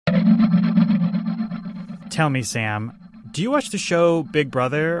Tell me, Sam, do you watch the show Big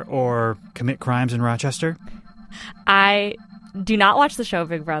Brother or Commit Crimes in Rochester? I do not watch the show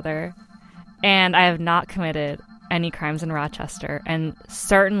Big Brother, and I have not committed any crimes in Rochester, and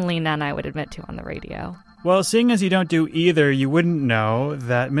certainly none I would admit to on the radio. Well, seeing as you don't do either, you wouldn't know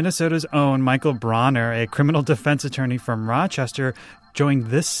that Minnesota's own Michael Bronner, a criminal defense attorney from Rochester, joined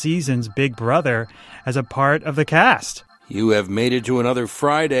this season's Big Brother as a part of the cast. You have made it to another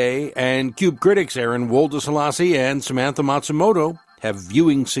Friday, and Cube critics Aaron Woldeselassie and Samantha Matsumoto have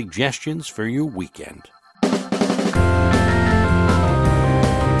viewing suggestions for your weekend.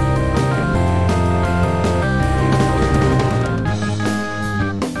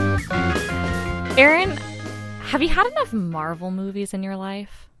 Aaron, have you had enough Marvel movies in your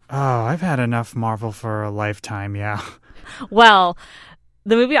life? Oh, I've had enough Marvel for a lifetime, yeah. Well,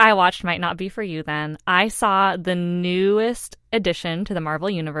 the movie I watched might not be for you then. I saw the newest addition to the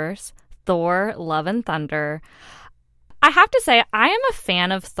Marvel Universe, Thor: Love and Thunder. I have to say, I am a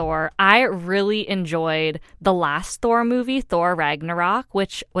fan of Thor. I really enjoyed the last Thor movie, Thor Ragnarok,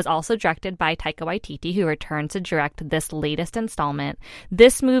 which was also directed by Taika Waititi, who returned to direct this latest installment.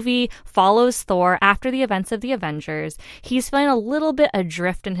 This movie follows Thor after the events of the Avengers. He's feeling a little bit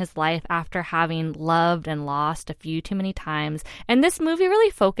adrift in his life after having loved and lost a few too many times. And this movie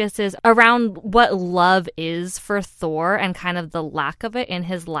really focuses around what love is for Thor and kind of the lack of it in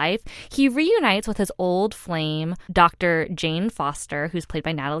his life. He reunites with his old flame, Dr. Jane Foster, who's played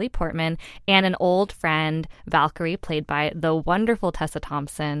by Natalie Portman, and an old friend, Valkyrie, played by the wonderful Tessa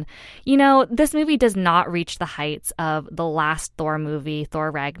Thompson. You know, this movie does not reach the heights of the last Thor movie,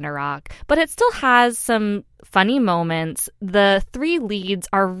 Thor Ragnarok, but it still has some funny moments. The three leads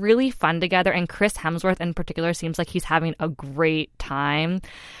are really fun together, and Chris Hemsworth in particular seems like he's having a great time.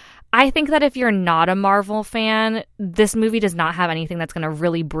 I think that if you're not a Marvel fan, this movie does not have anything that's going to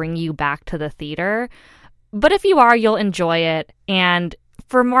really bring you back to the theater. But if you are, you'll enjoy it. And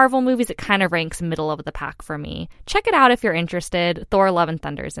for Marvel movies, it kind of ranks middle of the pack for me. Check it out if you're interested. Thor: Love and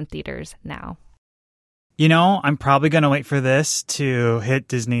Thunder is in theaters now. You know, I'm probably going to wait for this to hit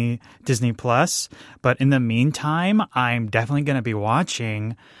Disney Plus. But in the meantime, I'm definitely going to be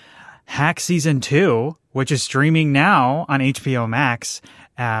watching Hack Season 2, which is streaming now on HBO Max,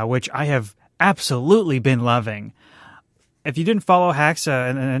 which I have absolutely been loving. If you didn't follow Hacks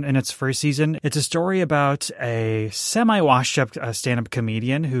in its first season, it's a story about a semi-washed-up stand-up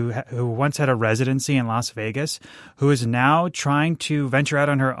comedian who once had a residency in Las Vegas, who is now trying to venture out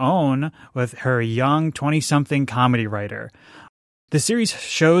on her own with her young 20-something comedy writer. The series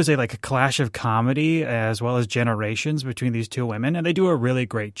shows a clash of comedy as well as generations between these two women, and they do a really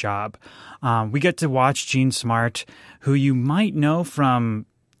great job. We get to watch Jean Smart, who you might know from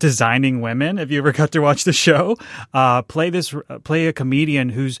Designing Women, if you ever got to watch the show, play a comedian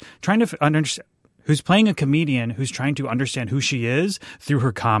who's trying to playing a comedian who's trying to understand who she is through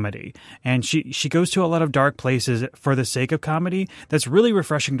her comedy. And she goes to a lot of dark places for the sake of comedy. That's really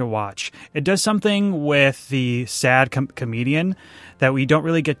refreshing to watch. It does something with the sad comedian that we don't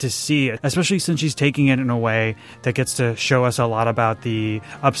really get to see, especially since she's taking it in a way that gets to show us a lot about the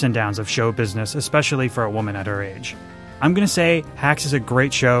ups and downs of show business, especially for a woman at her age. I'm going to say Hacks is a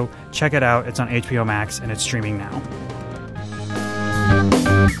great show. Check it out. It's on HBO Max, and it's streaming now.